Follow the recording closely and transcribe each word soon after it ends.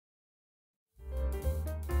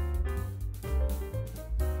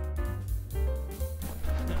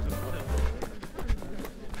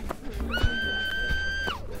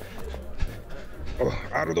Oh,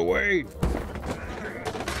 out of the way!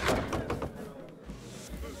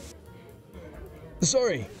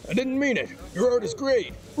 Sorry, I didn't mean it. Your art is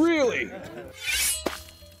great. Really!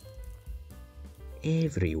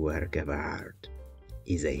 Every work of art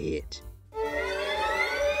is a hit.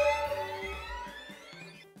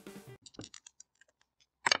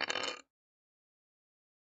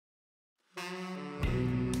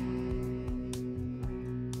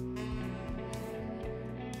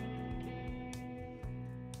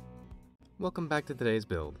 Welcome back to today's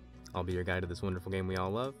build. I'll be your guide to this wonderful game we all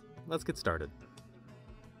love. Let's get started.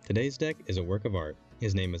 Today's deck is a work of art.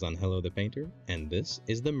 His name is Anhelo the Painter, and this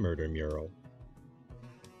is the Murder Mural.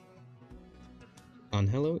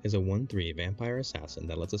 Anhelo is a 1/3 vampire assassin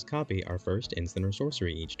that lets us copy our first instant or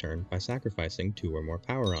sorcery each turn by sacrificing 2 or more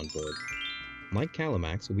power on board. Like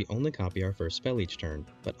Calamax, we only copy our first spell each turn,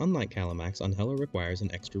 but unlike Calamax, Anhelo requires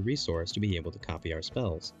an extra resource to be able to copy our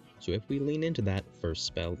spells. So if we lean into that first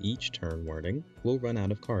spell each turn wording, we'll run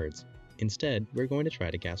out of cards. Instead, we're going to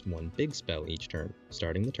try to cast 1 big spell each turn,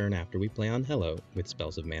 starting the turn after we play Anhelo with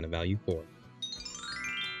spells of mana value 4.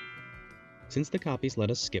 Since the copies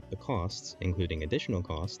let us skip the costs, including additional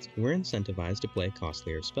costs, we're incentivized to play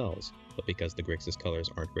costlier spells, but because the Grixis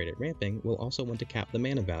colors aren't great at ramping, we'll also want to cap the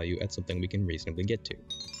mana value at something we can reasonably get to.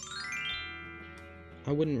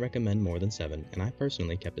 I wouldn't recommend more than 7, and I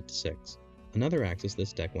personally kept it to 6. Another axis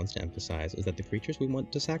this deck wants to emphasize is that the creatures we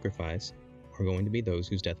want to sacrifice are going to be those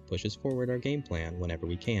whose death pushes forward our game plan whenever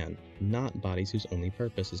we can, not bodies whose only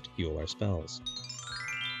purpose is to fuel our spells.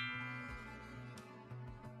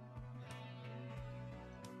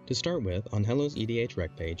 To start with, Anhelo's EDH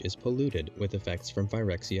rec page is polluted with effects from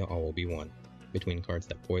Phyrexia All Will Be One. Between cards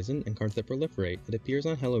that poison and cards that proliferate, it appears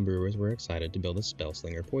Anhelo brewers were excited to build a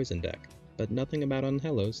Spellslinger poison deck, but nothing about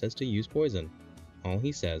Anhelo says to use poison. All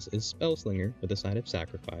he says is Spellslinger with a side of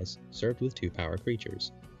sacrifice, served with 2 power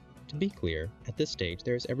creatures. To be clear, at this stage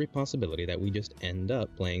there is every possibility that we just end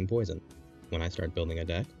up playing poison. When I start building a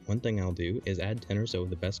deck, one thing I'll do is add 10 or so of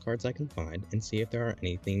the best cards I can find and see if there are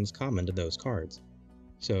any themes common to those cards.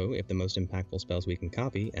 So if the most impactful spells we can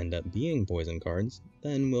copy end up being poison cards,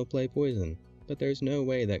 then we'll play poison. But there's no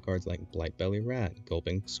way that cards like Blightbelly Rat,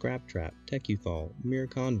 Gulping Scrap Trap, Tecuthal, Mere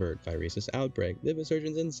Convert, Phyresis Outbreak,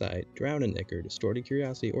 Vivisurgeon's Insight, Drowned-Knicker, Distorted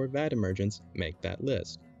Curiosity, or Vat Emergence make that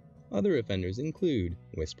list. Other offenders include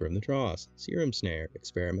Whisper of the Dross, Serum Snare,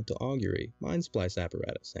 Experimental Augury, Mind Splice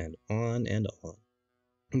Apparatus, and on and on.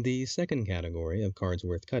 The second category of cards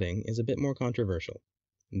worth cutting is a bit more controversial.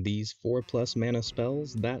 These 4+ mana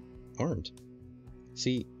spells that aren't.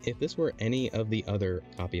 See, if this were any of the other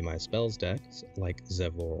Copy My Spells decks, like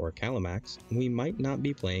Zevlor or Calamax, we might not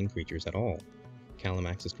be playing creatures at all.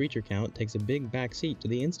 Calamax's creature count takes a big backseat to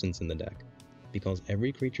the instants in the deck, because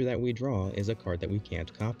every creature that we draw is a card that we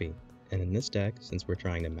can't copy. And in this deck, since we're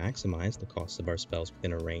trying to maximize the costs of our spells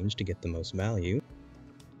within a range to get the most value,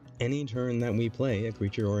 any turn that we play a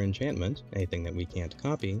creature or enchantment, anything that we can't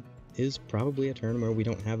copy, is probably a turn where we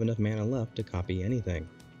don't have enough mana left to copy anything.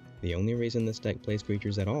 The only reason this deck plays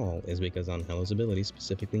creatures at all is because Anhelo's ability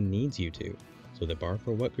specifically needs you to, so the bar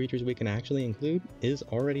for what creatures we can actually include is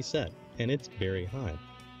already set, and it's very high.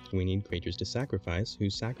 We need creatures to sacrifice,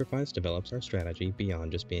 whose sacrifice develops our strategy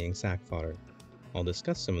beyond just being sack fodder. I'll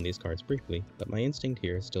discuss some of these cards briefly, but my instinct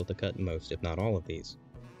here is still to cut most if not all of these.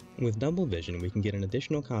 With Double Vision we can get an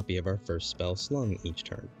additional copy of our first spell slung each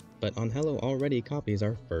turn, but Anhelo already copies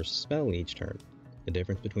our first spell each turn. The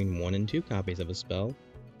difference between 1 and 2 copies of a spell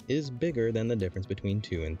is bigger than the difference between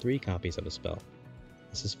 2 and 3 copies of a spell.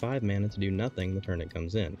 This is 5 mana to do nothing the turn it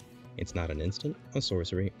comes in. It's not an instant, a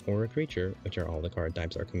sorcery, or a creature, which are all the card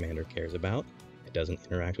types our commander cares about. It doesn't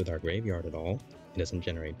interact with our graveyard at all. It doesn't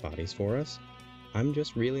generate bodies for us. I'm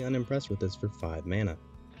just really unimpressed with this for 5 mana.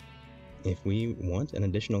 If we want an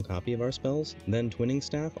additional copy of our spells, then Twinning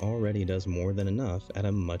Staff already does more than enough at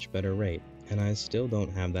a much better rate, and I still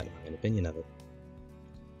don't have that high an opinion of it.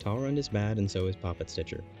 Talrand is bad and so is Poppet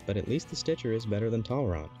Stitcher, but at least the Stitcher is better than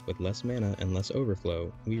Talrand. With less mana and less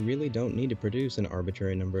overflow, we really don't need to produce an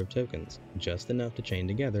arbitrary number of tokens, just enough to chain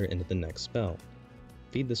together into the next spell.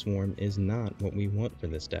 Feed the Swarm is not what we want for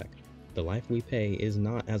this deck. The life we pay is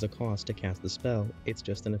not as a cost to cast the spell, it's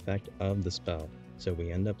just an effect of the spell, so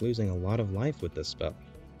we end up losing a lot of life with this spell.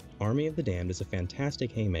 Army of the Damned is a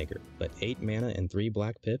fantastic haymaker, but 8 mana and 3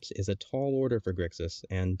 black pips is a tall order for Grixis,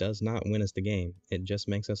 and does not win us the game, it just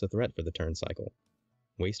makes us a threat for the turn cycle.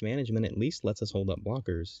 Waste Management at least lets us hold up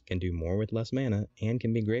blockers, can do more with less mana, and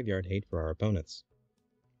can be graveyard hate for our opponents.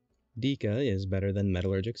 Dika is better than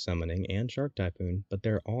Metallurgic Summoning and Shark Typhoon, but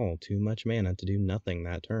they're all too much mana to do nothing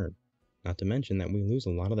that turn. Not to mention that we lose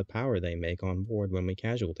a lot of the power they make on board when we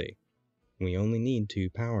casualty. We only need 2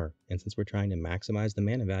 power, and since we're trying to maximize the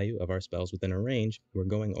mana value of our spells within our range, we're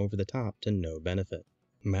going over the top to no benefit.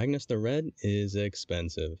 Magnus the Red is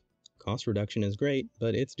expensive. Cost reduction is great,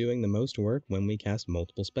 but it's doing the most work when we cast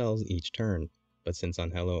multiple spells each turn. But since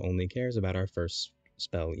Anhelo only cares about our first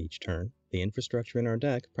spell each turn, the infrastructure in our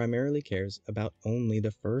deck primarily cares about only the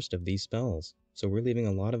first of these spells, so we're leaving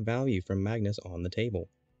a lot of value from Magnus on the table.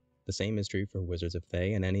 The same is true for Wizards of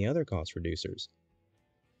Thay and any other cost reducers.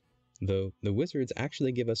 Though the Wizards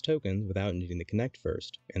actually give us tokens without needing to connect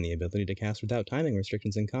first, and the ability to cast without timing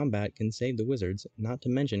restrictions in combat can save the Wizards, not to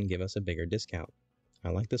mention give us a bigger discount. I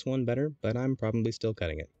like this one better, but I'm probably still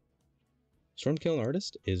cutting it. Stormkiln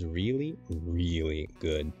Artist is really, really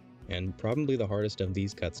good, and probably the hardest of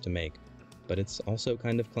these cuts to make, but it's also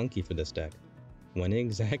kind of clunky for this deck. When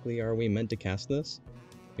exactly are we meant to cast this?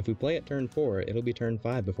 If we play at turn 4, it'll be turn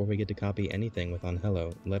 5 before we get to copy anything with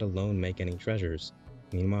Anhelo, let alone make any treasures.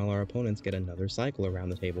 Meanwhile, our opponents get another cycle around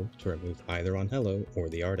the table to remove either Anhelo or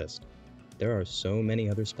the Artist. There are so many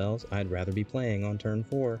other spells I'd rather be playing on turn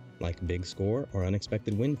 4, like Big Score or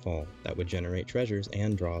Unexpected Windfall, that would generate treasures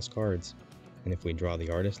and draw us cards. And if we draw the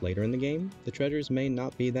Artist later in the game, the treasures may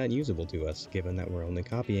not be that usable to us, given that we're only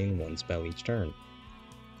copying 1 spell each turn.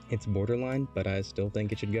 It's borderline, but I still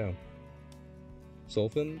think it should go.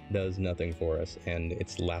 Sulfin does nothing for us, and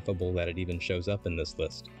it's laughable that it even shows up in this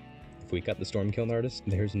list. If we cut the Stormkiln Artist,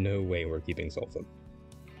 there's no way we're keeping Sulfin.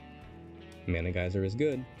 Mana Geyser is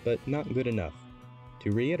good, but not good enough.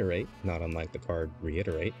 To reiterate, not unlike the card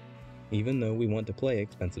Reiterate, even though we want to play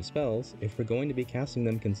expensive spells, if we're going to be casting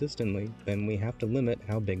them consistently, then we have to limit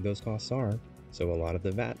how big those costs are, so a lot of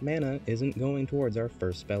the VAT mana isn't going towards our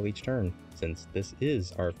first spell each turn, since this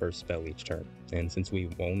is our first spell each turn. And since we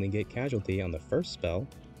only get casualty on the first spell,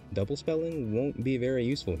 double spelling won't be very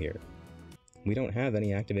useful here. We don't have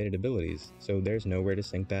any activated abilities, so there's nowhere to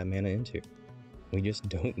sink that mana into. We just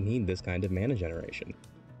don't need this kind of mana generation.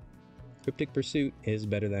 Cryptic Pursuit is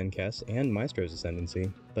better than Kess and Maestro's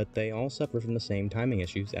Ascendancy, but they all suffer from the same timing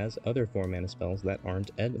issues as other 4-mana spells that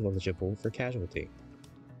aren't eligible for casualty.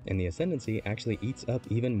 And the Ascendancy actually eats up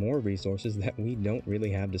even more resources that we don't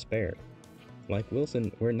really have to spare. Like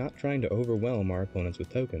Wilson, we're not trying to overwhelm our opponents with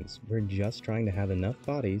tokens, we're just trying to have enough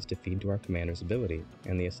bodies to feed to our commander's ability,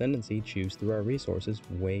 and the Ascendancy chews through our resources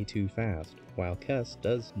way too fast, while Kess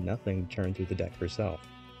does nothing to churn through the deck herself.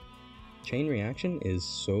 Chain Reaction is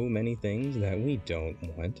so many things that we don't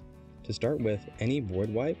want. To start with, any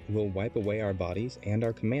board wipe will wipe away our bodies and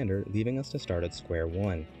our commander, leaving us to start at square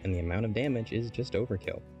one, and the amount of damage is just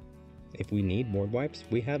overkill. If we need board wipes,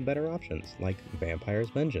 we have better options, like Vampire's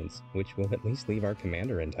Vengeance, which will at least leave our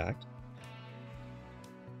commander intact.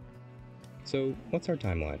 So, what's our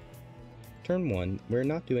timeline? Turn 1, we're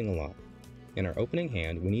not doing a lot. In our opening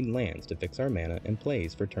hand, we need lands to fix our mana and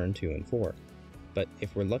plays for turn 2 and 4. But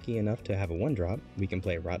if we're lucky enough to have a 1-drop, we can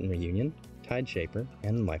play Rotten Reunion, Tide Shaper,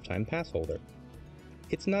 and Lifetime Pass Holder.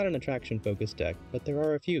 It's not an attraction-focused deck, but there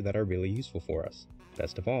are a few that are really useful for us,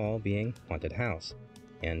 best of all being Haunted House,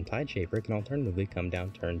 and Tide Shaper can alternatively come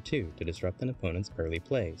down turn 2 to disrupt an opponent's early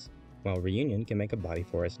plays, while Reunion can make a body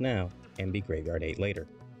for us now and be Graveyard 8 later.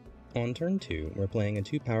 On turn 2, we're playing a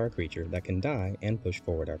 2-power creature that can die and push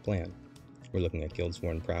forward our plan. We're looking at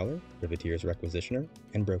Guildsworn Prowler, Privateer's Requisitioner,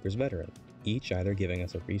 and Broker's Veteran, each either giving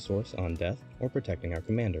us a resource on death or protecting our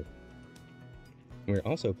commander. We're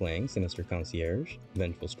also playing Sinister Concierge,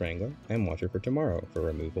 Vengeful Strangler, and Watcher for Tomorrow for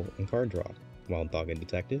removal and card draw, while Dogged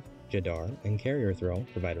Detective, Jadar, and Carrier Thrall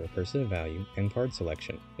provide a recursive value and card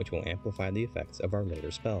selection, which will amplify the effects of our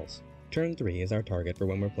later spells. Turn 3 is our target for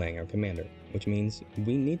when we're playing our commander, which means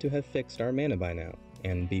we need to have fixed our mana by now,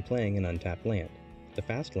 and be playing an untapped land. The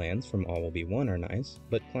fast lands from All Will Be One are nice,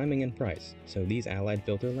 but climbing in price, so these allied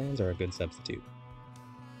filter lands are a good substitute.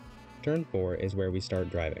 Turn 4 is where we start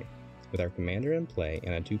driving. With our commander in play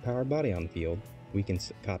and a 2-power body on the field, we can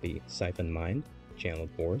copy Siphon Mind,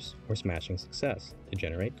 Channeled Force, or Smashing Success to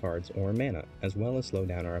generate cards or mana, as well as slow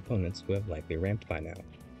down our opponents who have likely ramped by now.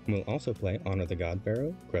 We'll also play Honor the God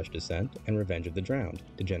Pharaoh, Crush Descent, and Revenge of the Drowned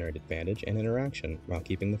to generate advantage and interaction while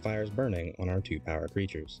keeping the fires burning on our 2-power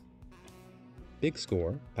creatures. Big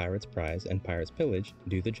Score, Pirate's Prize, and Pirate's Pillage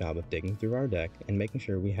do the job of digging through our deck and making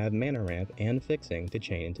sure we have mana ramp and fixing to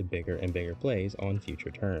chain into bigger and bigger plays on future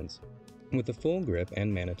turns. With a full grip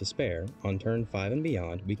and mana to spare, on turn 5 and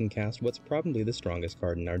beyond we can cast what's probably the strongest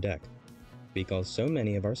card in our deck. Because so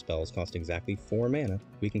many of our spells cost exactly 4 mana,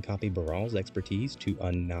 we can copy Baral's Expertise to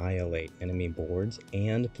annihilate enemy boards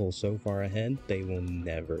and pull so far ahead they will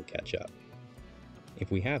never catch up. If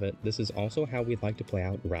we have it, this is also how we'd like to play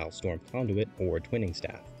out Ralstorm Conduit or Twinning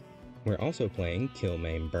Staff. We're also playing Kill,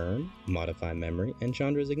 Maim, Burn, Modify Memory, and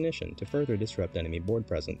Chandra's Ignition to further disrupt enemy board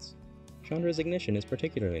presence. Chandra's Ignition is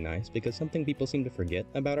particularly nice because something people seem to forget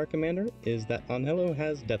about our commander is that Anhelo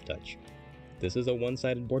has Death Touch. This is a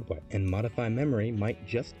one-sided board wipe, and Modify Memory might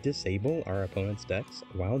just disable our opponent's decks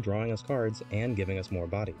while drawing us cards and giving us more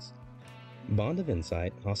bodies. Bond of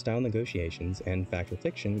Insight, Hostile Negotiations, and Fact or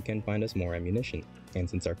Fiction can find us more ammunition, and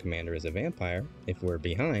since our commander is a vampire, if we're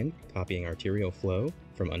behind, copying Arterial Flow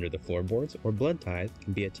from under the floorboards or Blood Tithe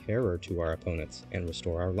can be a terror to our opponents and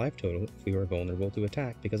restore our life total if we are vulnerable to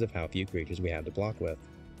attack because of how few creatures we have to block with.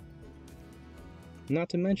 Not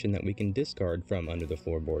to mention that we can discard from under the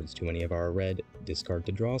floorboards to any of our red discard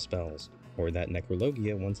to draw spells, or that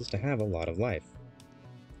Necrologia wants us to have a lot of life.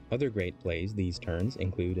 Other great plays these turns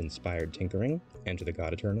include Inspired Tinkering, Enter the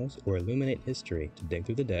God Eternals, or Illuminate History to dig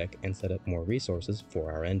through the deck and set up more resources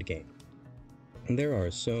for our endgame. There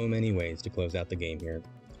are so many ways to close out the game here.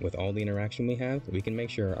 With all the interaction we have, we can make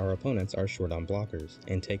sure our opponents are short on blockers,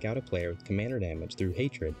 and take out a player with commander damage through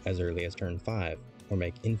Hatred as early as turn 5, or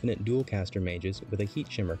make infinite dual-caster mages with a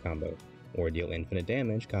Heat Shimmer combo, or deal infinite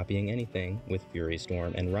damage copying anything with Fury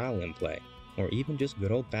Storm and Ral in play, or even just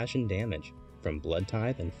good old-fashioned damage from Blood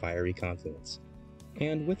Tithe and Fiery Confluence.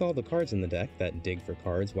 And with all the cards in the deck that dig for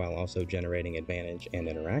cards while also generating advantage and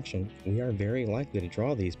interaction, we are very likely to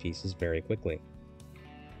draw these pieces very quickly.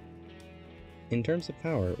 In terms of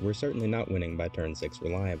power, we're certainly not winning by turn 6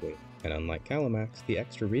 reliably, and unlike Calamax, the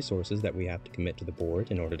extra resources that we have to commit to the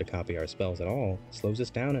board in order to copy our spells at all slows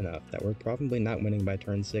us down enough that we're probably not winning by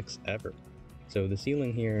turn 6 ever. So the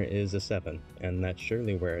ceiling here is a 7, and that's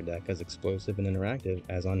surely where a deck as explosive and interactive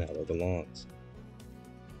as Anhelo belongs.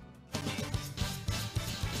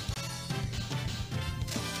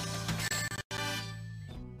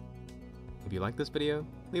 If you like this video,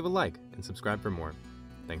 leave a like and subscribe for more.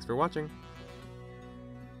 Thanks for watching!